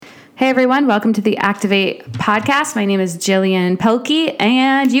Hey everyone, welcome to the Activate podcast. My name is Jillian Pelkey,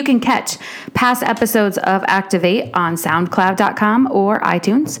 and you can catch past episodes of Activate on SoundCloud.com or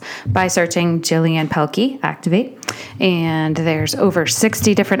iTunes by searching Jillian Pelkey Activate. And there's over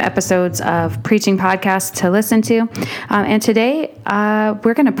 60 different episodes of preaching podcasts to listen to. And today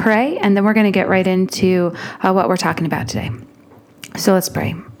we're going to pray, and then we're going to get right into what we're talking about today. So let's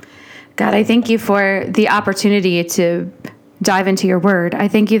pray. God, I thank you for the opportunity to dive into your word. I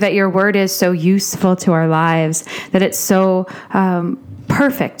thank you that your word is so useful to our lives, that it's so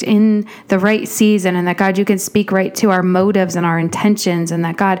perfect in the right season, and that God, you can speak right to our motives and our intentions, and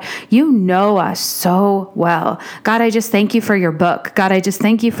that God, you know us so well. God, I just thank you for your book. God, I just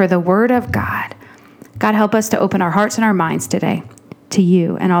thank you for the word of God. God, help us to open our hearts and our minds today to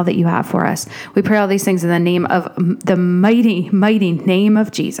you and all that you have for us. We pray all these things in the name of the mighty, mighty name of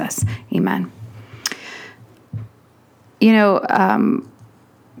Jesus. Amen. You know,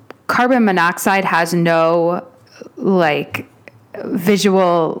 carbon monoxide has no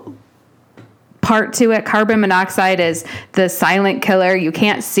visual part to it. Carbon monoxide is the silent killer. You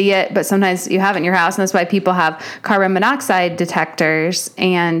can't see it, but sometimes you have it in your house. And that's why people have carbon monoxide detectors.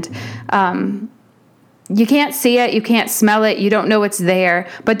 And you can't see it, you can't smell it, you don't know it's there,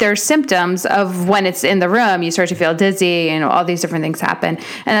 but there's symptoms of when it's in the room. You start to feel dizzy, all these different things happen. And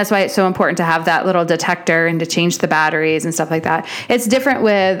that's why it's so important to have that little detector and to change the batteries and stuff like that. It's different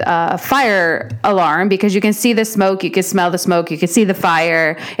with a fire alarm because you can see the smoke, you can smell the smoke, you can see the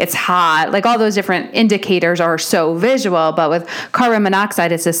fire, it's hot. Like all those different indicators are so visual, but with carbon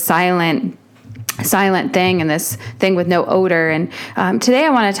monoxide, it's a silent thing, and this thing with no odor. And today I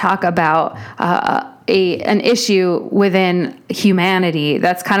want to talk about an issue within humanity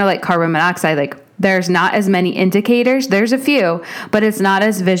that's kind of like carbon monoxide. Like there's not as many indicators. There's a few, but it's not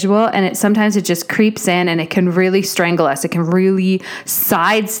as visual, and sometimes it just creeps in, and it can really strangle us. It can really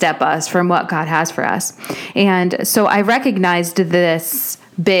sidestep us from what God has for us. And so I recognized this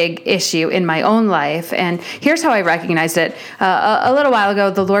big issue in my own life. And here's how I recognized it. A little while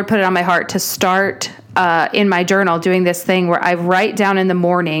ago, the Lord put it on my heart to start in my journal doing this thing where I write down in the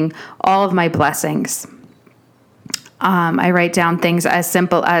morning all of my blessings. I write down things as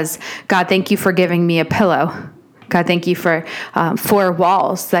simple as, God, thank you for giving me a pillow. God, thank you for 4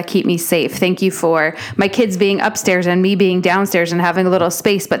 walls that keep me safe. Thank you for my kids being upstairs and me being downstairs and having a little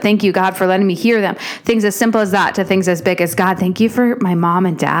space. But thank you, God, for letting me hear them. Things as simple as that to things as big as, God, thank you for my mom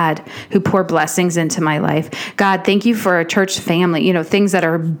and dad who pour blessings into my life. God, thank you for a church family, things that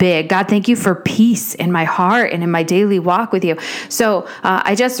are big. God, thank you for peace in my heart and in my daily walk with you. So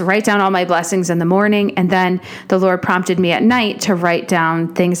I just write down all my blessings in the morning. And then the Lord prompted me at night to write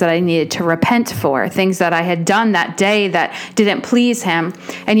down things that I needed to repent for, things that I had done that day that didn't please him.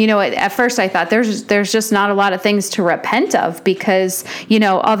 And at first I thought there's just not a lot of things to repent of because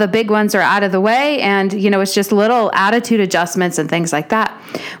all the big ones are out of the way, and it's just little attitude adjustments and things like that.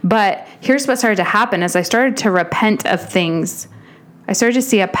 But here's what started to happen as I started to repent of things. I started to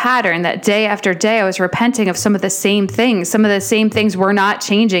see a pattern that day after day I was repenting of some of the same things. Some of the same things were not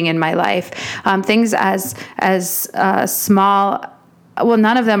changing in my life. Things as small. Well,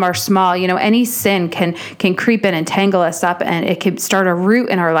 none of them are small. Any sin can creep in and tangle us up, and it can start a root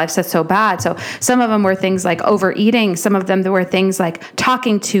in our lives that's so bad. So some of them were things like overeating. Some of them were things like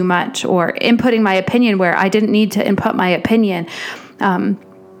talking too much or inputting my opinion where I didn't need to input my opinion.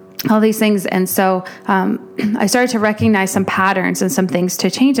 All these things. And so I started to recognize some patterns and some things to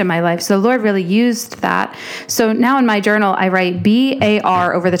change in my life. So the Lord really used that. So now in my journal, I write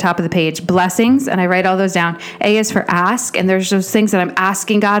BAR over the top of the page, blessings, and I write all those down. A is for ask, and there's those things that I'm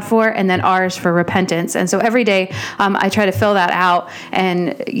asking God for, and then R is for repentance. And so every day I try to fill that out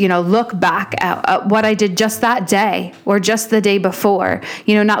and, look back at what I did just that day or just the day before,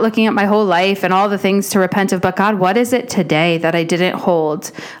 not looking at my whole life and all the things to repent of, but God, what is it today that I didn't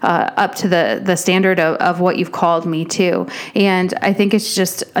hold up to the standard of what you've called me to? And I think it's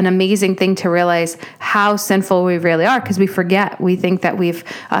just an amazing thing to realize how sinful we really are, because we forget. We think that we've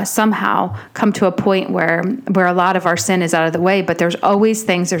somehow come to a point where a lot of our sin is out of the way, but there's always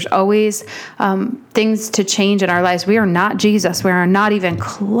things to change in our lives. We are not Jesus. We are not even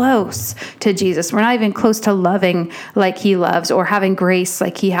close to Jesus. We're not even close to loving like he loves or having grace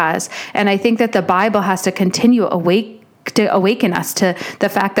like he has. And I think that the Bible has to continue to awaken us to the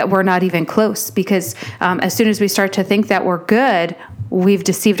fact that we're not even close, because as soon as we start to think that we're good, we've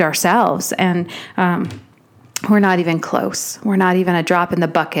deceived ourselves, and we're not even close. We're not even a drop in the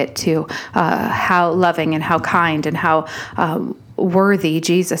bucket to how loving and how kind and how worthy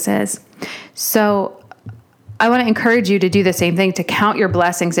Jesus is. So I want to encourage you to do the same thing, to count your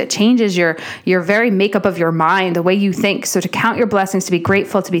blessings. It changes your very makeup of your mind, the way you think. So to count your blessings, to be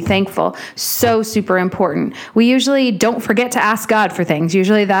grateful, to be thankful, so super important. We usually don't forget to ask God for things.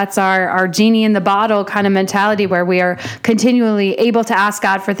 Usually that's our genie in the bottle kind of mentality, where we are continually able to ask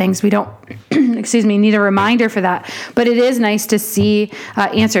God for things. We don't, need a reminder for that. But it is nice to see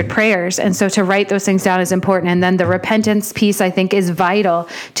answered prayers. And so to write those things down is important. And then the repentance piece, I think, is vital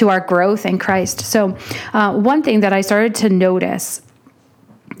to our growth in Christ. So one thing that I started to notice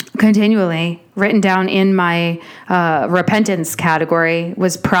continually written down in my repentance category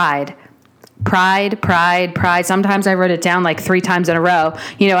was pride. Pride. Sometimes I wrote it down like 3 times in a row.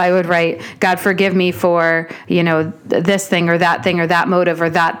 I would write, God, forgive me for, this thing or that motive or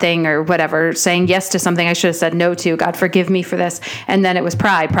that thing or whatever, saying yes to something I should have said no to. God, forgive me for this. And then it was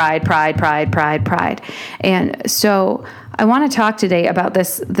pride. And so I want to talk today about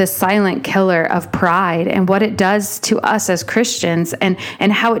this silent killer of pride and what it does to us as Christians and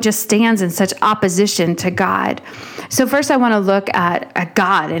how it just stands in such opposition to God. So first I want to look at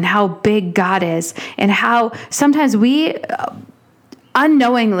God and how big God is, and how sometimes we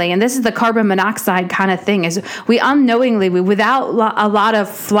unknowingly, and this is the carbon monoxide kind of thing, is we unknowingly, without a lot of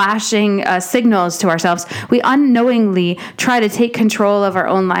flashing signals to ourselves, we unknowingly try to take control of our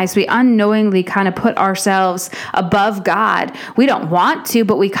own lives. We unknowingly kind of put ourselves above God. We don't want to,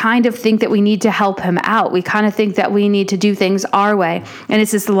 but we kind of think that we need to help him out. We kind of think that we need to do things our way. And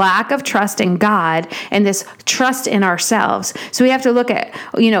it's this lack of trust in God and this trust in ourselves. So we have to look at,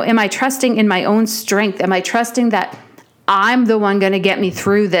 am I trusting in my own strength? Am I trusting that I'm the one going to get me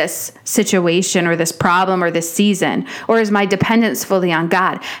through this situation or this problem or this season? Or is my dependence fully on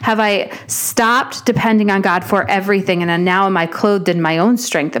God? Have I stopped depending on God for everything? And now am I clothed in my own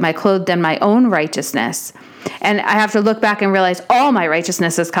strength? Am I clothed in my own righteousness? And I have to look back and realize all my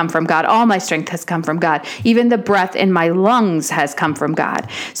righteousness has come from God. All my strength has come from God. Even the breath in my lungs has come from God.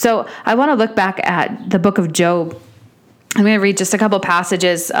 So I want to look back at the book of Job. I'm going to read just a couple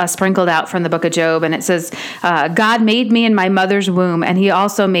passages sprinkled out from the book of Job. And it says, God made me in my mother's womb, and he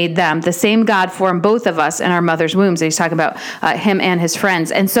also made them. The same God formed both of us in our mother's wombs. And he's talking about him and his friends.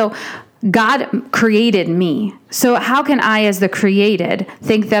 And so God created me. So how can I, as the created,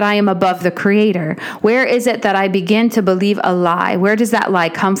 think that I am above the creator? Where is it that I begin to believe a lie? Where does that lie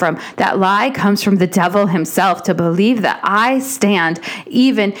come from? That lie comes from the devil himself, to believe that I stand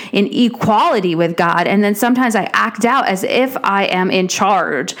even in equality with God. And then sometimes I act out as if I am in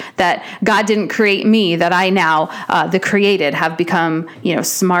charge, that God didn't create me, that I now, the created, have become,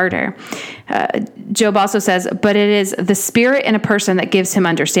 smarter. Job also says, but it is the spirit in a person that gives him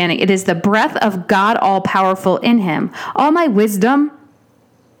understanding. It is the breath of God all-powerful in him. All my wisdom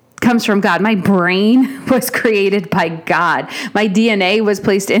comes from God. My brain was created by God. My DNA was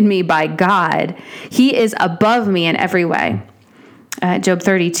placed in me by God. He is above me in every way. Job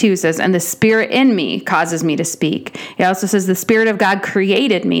 32 says, and the spirit in me causes me to speak. It also says, the spirit of God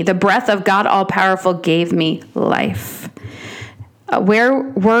created me. The breath of God all-powerful gave me life. Where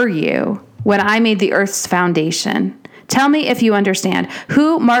were you when I made the earth's foundation? Tell me if you understand.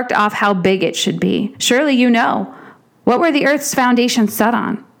 Who marked off how big it should be? Surely you know. What were the earth's foundations set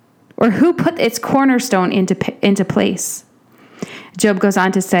on? Or who put its cornerstone into place? Job goes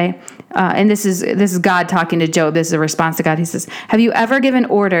on to say, and this is God talking to Job. This is a response to God. He says, have you ever given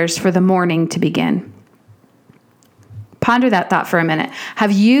orders for the morning to begin? Ponder that thought for a minute.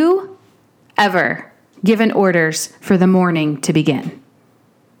 Have you ever given orders for the morning to begin?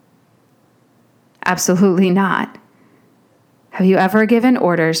 Absolutely not. Have you ever given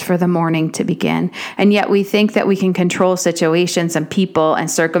orders for the morning to begin? And yet we think that we can control situations and people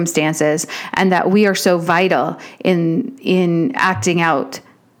and circumstances, and that we are so vital in acting out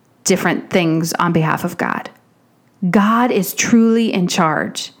different things on behalf of God. God is truly in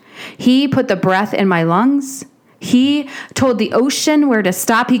charge. He put the breath in my lungs. He told the ocean where to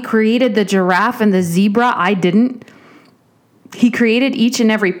stop. He created the giraffe and the zebra. I didn't. He created each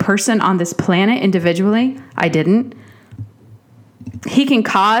and every person on this planet individually. I didn't. He can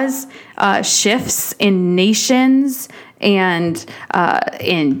cause shifts in nations and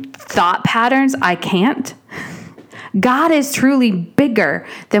in thought patterns. I can't. God is truly bigger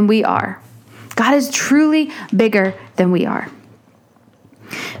than we are. God is truly bigger than we are.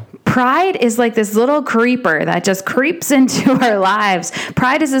 Pride is like this little creeper that just creeps into our lives.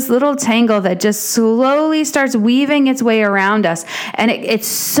 Pride is this little tangle that just slowly starts weaving its way around us. And it's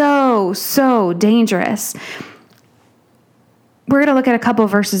so, so dangerous. We're going to look at a couple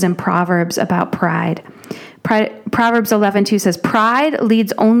verses in Proverbs about pride. Proverbs 11:2 says, pride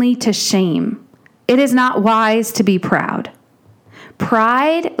leads only to shame. It is not wise to be proud.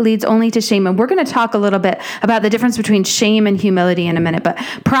 Pride leads only to shame. And we're going to talk a little bit about the difference between shame and humility in a minute. But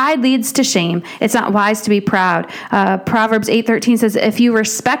pride leads to shame. It's not wise to be proud. Proverbs 8:13 says, if you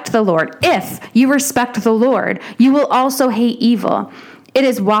respect the Lord, you will also hate evil. It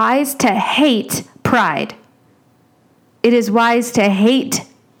is wise to hate pride. It is wise to hate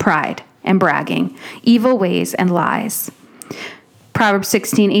pride and bragging, evil ways and lies. Proverbs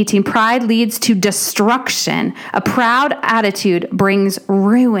 16:18, pride leads to destruction. A proud attitude brings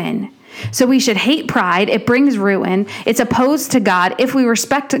ruin. So we should hate pride. It brings ruin. It's opposed to God. If we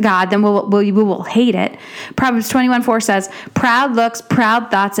respect God, then we will hate it. Proverbs 21:4 says, proud looks,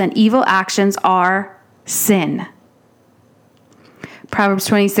 proud thoughts, and evil actions are sin. Proverbs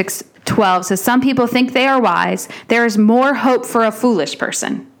 26:12 says, some people think they are wise. There is more hope for a foolish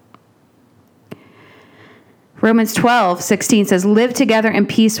person. Romans 12:16 says, live together in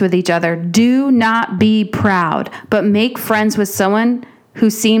peace with each other. Do not be proud, but make friends with someone who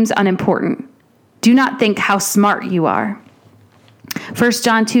seems unimportant. Do not think how smart you are. 1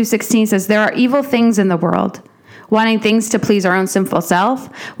 John 2:16 says, there are evil things in the world, wanting things to please our own sinful self,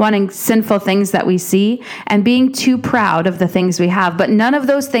 wanting sinful things that we see, and being too proud of the things we have. But none of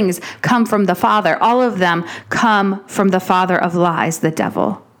those things come from the Father. All of them come from the father of lies, the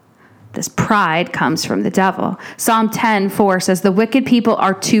devil. This pride comes from the devil. Psalm 10:4 says, the wicked people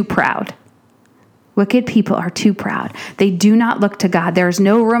are too proud. Wicked people are too proud. They do not look to God. There is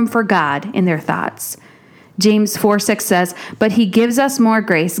no room for God in their thoughts. James 4:6 says, but he gives us more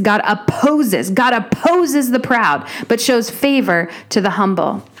grace. God opposes the proud, but shows favor to the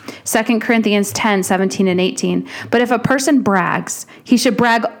humble. 2 Corinthians 10:17 and 18. But if a person brags, he should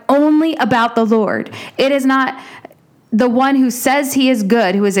brag only about the Lord. It is not the one who says he is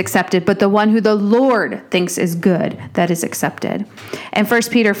good who is accepted, but the one who the Lord thinks is good that is accepted. And 1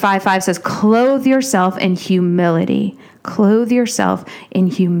 Peter 5:5 says, clothe yourself in humility. Clothe yourself in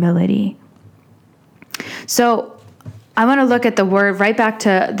humility. So I want to look at the word right back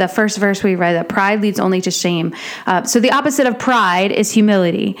to the first verse we read, that pride leads only to shame. So the opposite of pride is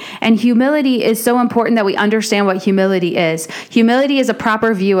humility. And humility is so important that we understand what humility is. Humility is a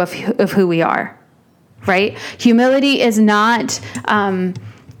proper view of who we are. Right? Humility is not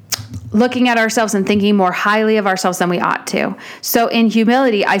looking at ourselves and thinking more highly of ourselves than we ought to. So in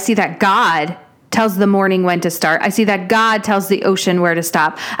humility, I see that God tells the morning when to start. I see that God tells the ocean where to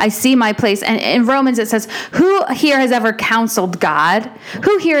stop. I see my place. And in Romans, it says, who here has ever counseled God?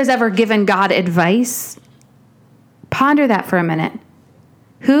 Who here has ever given God advice? Ponder that for a minute.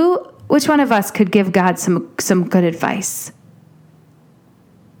 Which one of us could give God some good advice?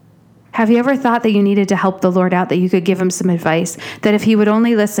 Have you ever thought that you needed to help the Lord out, that you could give him some advice, that if he would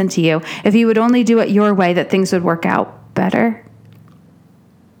only listen to you, if he would only do it your way, that things would work out better?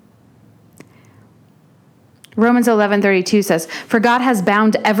 Romans 11:32 says, for God has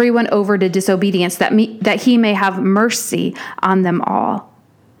bound everyone over to disobedience that he may have mercy on them all.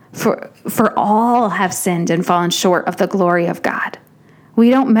 For all have sinned and fallen short of the glory of God. We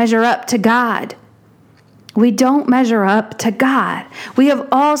don't measure up to God. We don't measure up to God. We have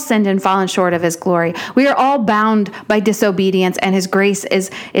all sinned and fallen short of his glory. We are all bound by disobedience, and his grace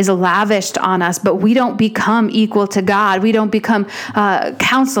is lavished on us, but we don't become equal to God. We don't become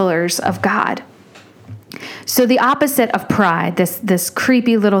counselors of God. So the opposite of pride, this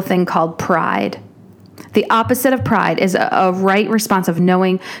creepy little thing called pride, the opposite of pride is a right response of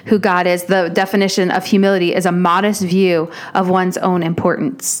knowing who God is. The definition of humility is a modest view of one's own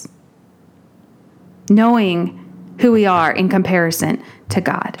importance. Knowing who we are in comparison to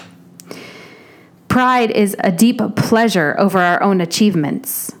God. Pride is a deep pleasure over our own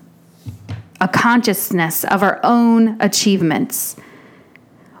achievements, a consciousness of our own achievements.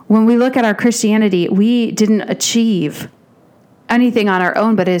 When we look at our Christianity, we didn't achieve anything on our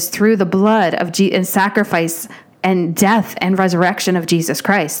own, but it is through the blood of and sacrifice and death and resurrection of Jesus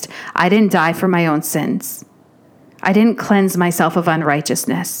Christ. I didn't die for my own sins. I didn't cleanse myself of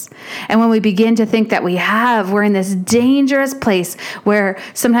unrighteousness. And when we begin to think that we're in this dangerous place where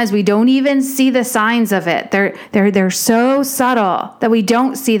sometimes we don't even see the signs of it. They're so subtle that we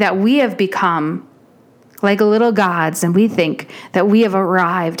don't see that we have become like little gods, and we think that we have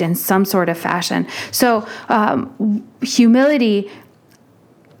arrived in some sort of fashion. So humility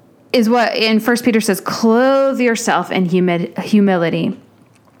is what in 1 Peter says, clothe yourself in humility.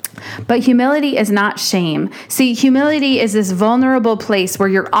 But humility is not shame. See, humility is this vulnerable place where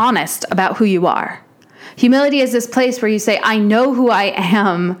you're honest about who you are. Humility is this place where you say, I know who I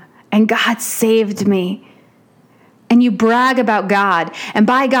am, and God saved me. And you brag about God. And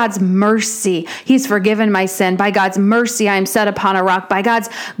by God's mercy, he's forgiven my sin. By God's mercy, I am set upon a rock. By God's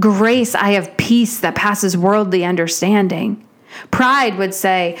grace, I have peace that passes worldly understanding. Pride would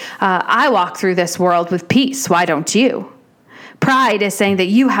say, I walk through this world with peace. Why don't you? Pride is saying that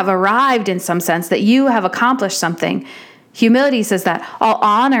you have arrived in some sense, that you have accomplished something. Humility says that all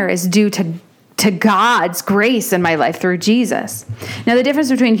honor is due to God's grace in my life through Jesus. Now, the difference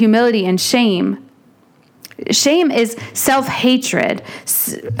between humility and shame is self-hatred.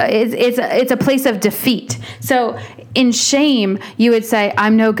 It's a place of defeat. So in shame, you would say,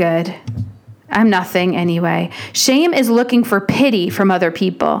 I'm no good. I'm nothing anyway. Shame is looking for pity from other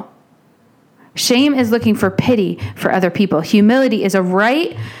people. Shame is looking for pity for other people. Humility is a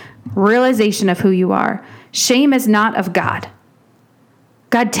right realization of who you are. Shame is not of God.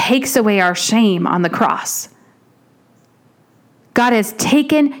 God takes away our shame on the cross. God has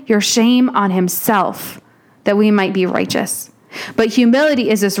taken your shame on himself that we might be righteous. But humility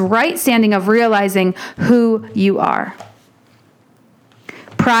is this right standing of realizing who you are.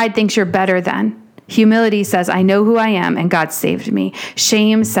 Pride thinks you're better than. Humility says, I know who I am and God saved me.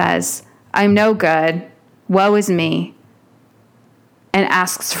 Shame says, I'm no good. Woe is me. And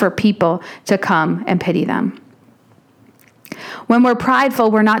asks for people to come and pity them. When we're prideful,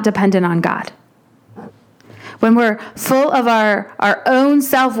 we're not dependent on God. When we're full of our own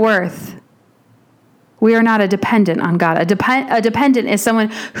self-worth, we are not a dependent on God. A dependent is someone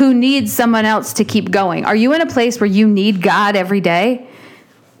who needs someone else to keep going. Are you in a place where you need God every day?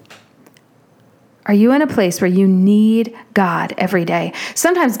 Are you in a place where you need God every day?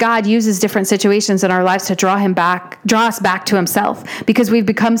 Sometimes God uses different situations in our lives to draw us back to himself, because we've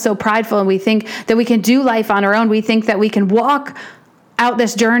become so prideful and we think that we can do life on our own. We think that we can walk out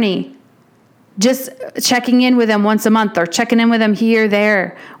this journey just checking in with him once a month or checking in with him here,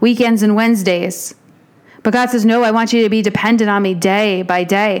 there, weekends and Wednesdays. But God says, no, I want you to be dependent on me day by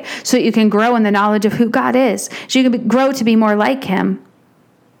day so that you can grow in the knowledge of who God is, so you can grow to be more like him.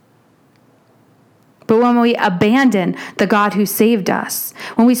 But when we abandon the God who saved us,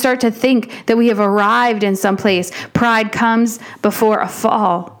 when we start to think that we have arrived in some place, pride comes before a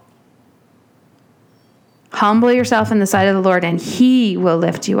fall. Humble yourself in the sight of the Lord and he will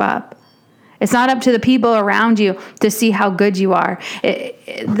lift you up. It's not up to the people around you to see how good you are.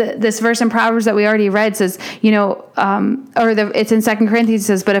 This verse in Proverbs that we already read says, it's in 2 Corinthians, it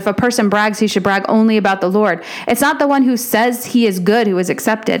says, but if a person brags, he should brag only about the Lord. It's not the one who says he is good who is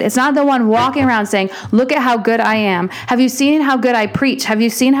accepted. It's not the one walking around saying, look at how good I am. Have you seen how good I preach? Have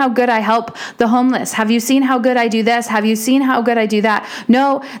you seen how good I help the homeless? Have you seen how good I do this? Have you seen how good I do that?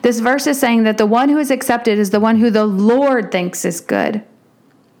 No, this verse is saying that the one who is accepted is the one who the Lord thinks is good.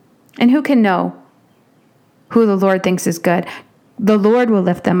 And who can know who the Lord thinks is good? The Lord will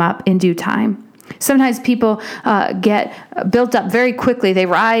lift them up in due time. Sometimes people get built up very quickly. They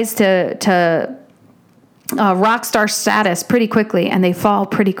rise to rock star status pretty quickly, and they fall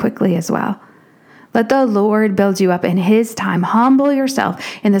pretty quickly as well. Let the Lord build you up in his time. Humble yourself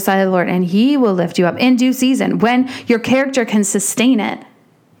in the sight of the Lord, and he will lift you up in due season when your character can sustain it.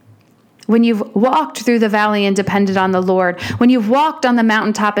 When you've walked through the valley and depended on the Lord, when you've walked on the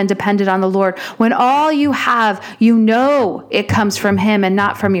mountaintop and depended on the Lord, when all you have, you know it comes from him and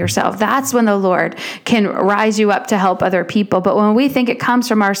not from yourself, that's when the Lord can rise you up to help other people. But when we think it comes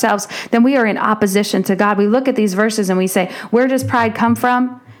from ourselves, then we are in opposition to God. We look at these verses and we say, where does pride come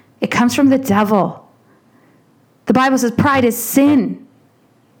from? It comes from the devil. The Bible says pride is sin.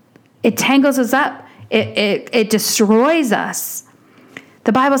 It tangles us up. It destroys us.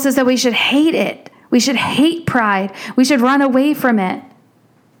 The Bible says that we should hate it. We should hate pride. We should run away from it.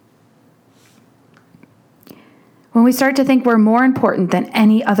 When we start to think we're more important than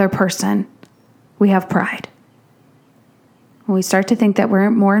any other person, we have pride. When we start to think that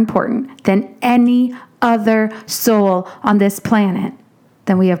we're more important than any other soul on this planet,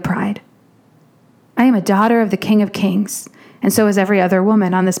 then we have pride. I am a daughter of the King of Kings, and so is every other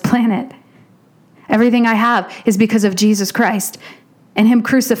woman on this planet. Everything I have is because of Jesus Christ and him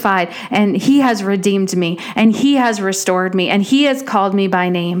crucified, and he has redeemed me, and he has restored me, and he has called me by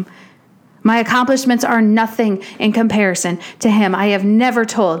name. My accomplishments are nothing in comparison to him. I have never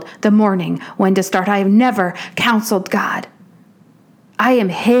told the morning when to start. I have never counseled God. I am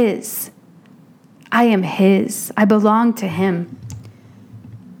his. I am his. I belong to him.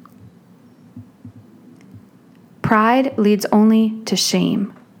 Pride leads only to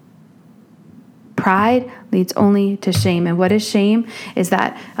shame. Pride leads only to shame. And what is shame? Is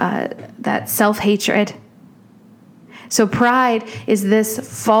that self-hatred. So pride is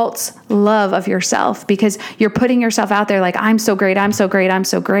this false love of yourself because you're putting yourself out there like, I'm so great, I'm so great, I'm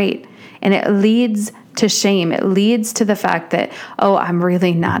so great. And it leads to shame. It leads to the fact that, oh, I'm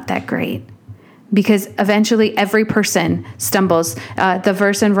really not that great. Because eventually every person stumbles. The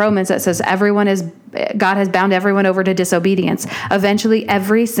verse in Romans that says God has bound everyone over to disobedience. Eventually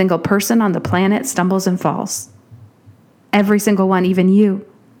every single person on the planet stumbles and falls. Every single one, even you.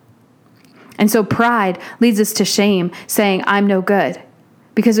 And so pride leads us to shame, saying, I'm no good.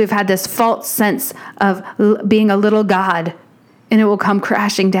 Because we've had this false sense of being a little God, and it will come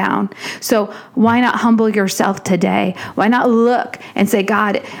crashing down. So why not humble yourself today? Why not look and say,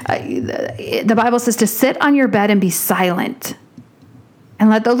 God, the Bible says to sit on your bed and be silent and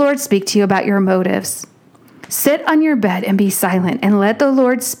let the Lord speak to you about your motives. Sit on your bed and be silent and let the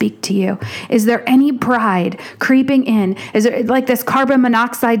Lord speak to you. Is there any pride creeping in? Is there like this carbon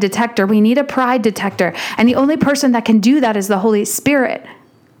monoxide detector? We need a pride detector. And the only person that can do that is the Holy Spirit.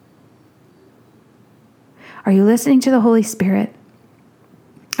 Are you listening to the Holy Spirit?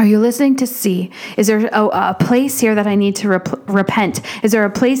 Are you listening to see? Is there a place here that I need to repent? Is there a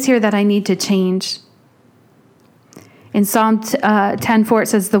place here that I need to change? In Psalm 10:4, it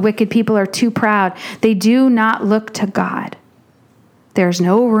says, the wicked people are too proud. They do not look to God. There's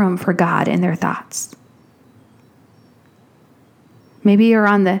no room for God in their thoughts. Maybe you're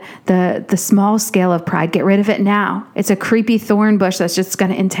on the small scale of pride. Get rid of it now. It's a creepy thorn bush that's just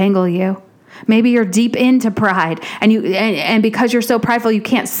going to entangle you. Maybe you're deep into pride, and because you're so prideful, you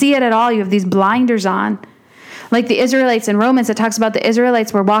can't see it at all. You have these blinders on. Like the Israelites in Romans, it talks about the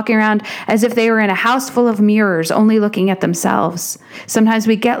Israelites were walking around as if they were in a house full of mirrors, only looking at themselves. Sometimes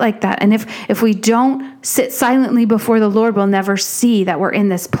we get like that. And if we don't sit silently before the Lord, we'll never see that we're in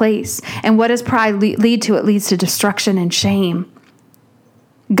this place. And what does pride lead to? It leads to destruction and shame.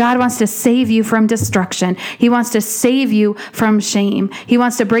 God wants to save you from destruction. He wants to save you from shame. He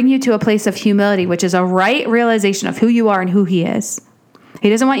wants to bring you to a place of humility, which is a right realization of who you are and who He is. He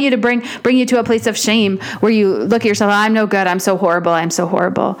doesn't want you to bring you to a place of shame where you look at yourself, I'm no good, I'm so horrible, I'm so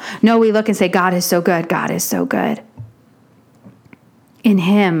horrible. No, we look and say, God is so good, God is so good. In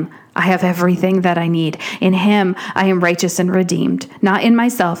Him, I have everything that I need. In Him, I am righteous and redeemed. Not in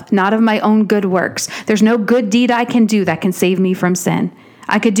myself, not of my own good works. There's no good deed I can do that can save me from sin.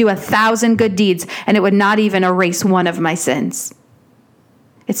 I could do 1,000 good deeds and it would not even erase one of my sins.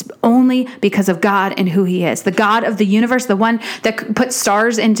 It's only because of God and who He is. The God of the universe, the one that put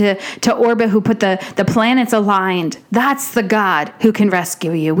stars into orbit, who put the planets aligned. That's the God who can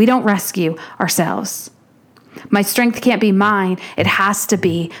rescue you. We don't rescue ourselves. My strength can't be mine. It has to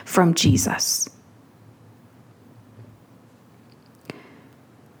be from Jesus.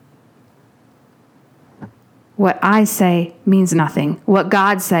 What I say means nothing. What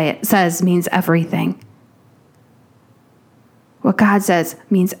God says means everything. What God says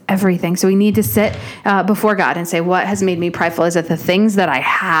means everything. So we need to sit before God and say, what has made me prideful? Is it the things that I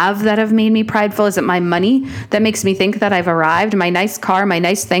have that have made me prideful? Is it my money that makes me think that I've arrived? My nice car, my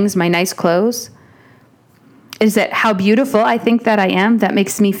nice things, my nice clothes? Is it how beautiful I think that I am that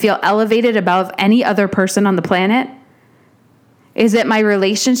makes me feel elevated above any other person on the planet? Is it my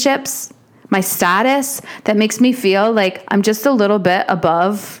relationships, my status that makes me feel like I'm just a little bit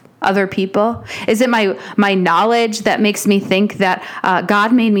above other people? Is it my knowledge that makes me think that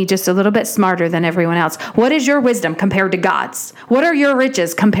God made me just a little bit smarter than everyone else? What is your wisdom compared to God's? What are your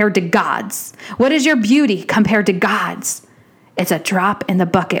riches compared to God's? What is your beauty compared to God's? It's a drop in the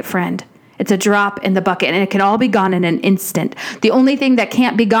bucket, friend. It's a drop in the bucket, and it can all be gone in an instant. The only thing that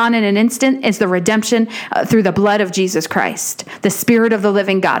can't be gone in an instant is the redemption through the blood of Jesus Christ, the Spirit of the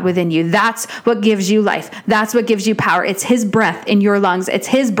living God within you. That's what gives you life. That's what gives you power. It's His breath in your lungs. It's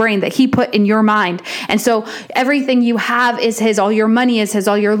His brain that He put in your mind. And so everything you have is His. All your money is His.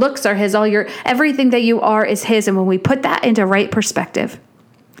 All your looks are His. Everything that you are is His. And when we put that into right perspective,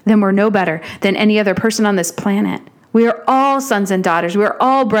 then we're no better than any other person on this planet. We are all sons and daughters. We are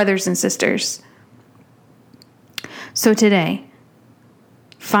all brothers and sisters. So today,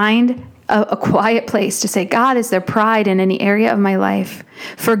 find a quiet place to say, God, is there pride in any area of my life?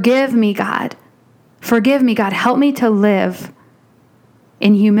 Forgive me, God. Forgive me, God. Help me to live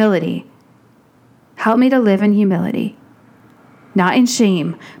in humility. Help me to live in humility. Not in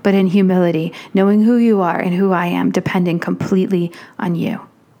shame, but in humility, knowing who you are and who I am, depending completely on you.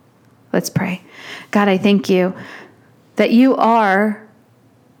 Let's pray. God, I thank you that you are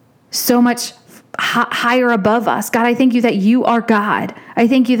so much higher above us. God, I thank you that you are God. I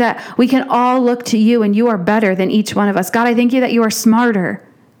thank you that we can all look to you and you are better than each one of us. God, I thank you that you are smarter,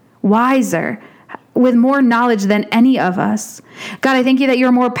 wiser, with more knowledge than any of us. God, I thank you that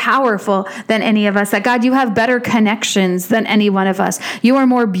you're more powerful than any of us. That God, you have better connections than any one of us. You are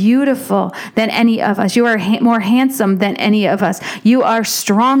more beautiful than any of us. You are more handsome than any of us. You are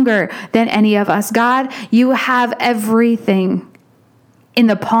stronger than any of us. God, you have everything. in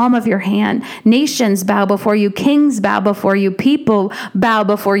the palm of your hand. Nations bow before you. Kings bow before you. People bow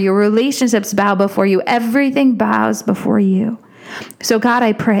before you. Relationships bow before you. Everything bows before you. So God,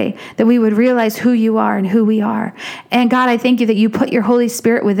 I pray that we would realize who you are and who we are. And God, I thank you that you put your Holy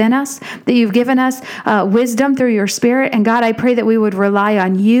Spirit within us, that you've given us wisdom through your Spirit. And God, I pray that we would rely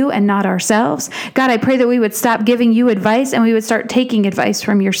on you and not ourselves. God, I pray that we would stop giving you advice and we would start taking advice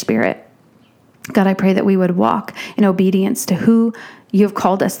from your Spirit. God, I pray that we would walk in obedience to who you have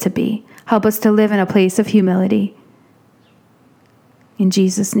called us to be. Help us to live in a place of humility. In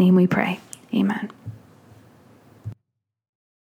Jesus' name we pray. Amen.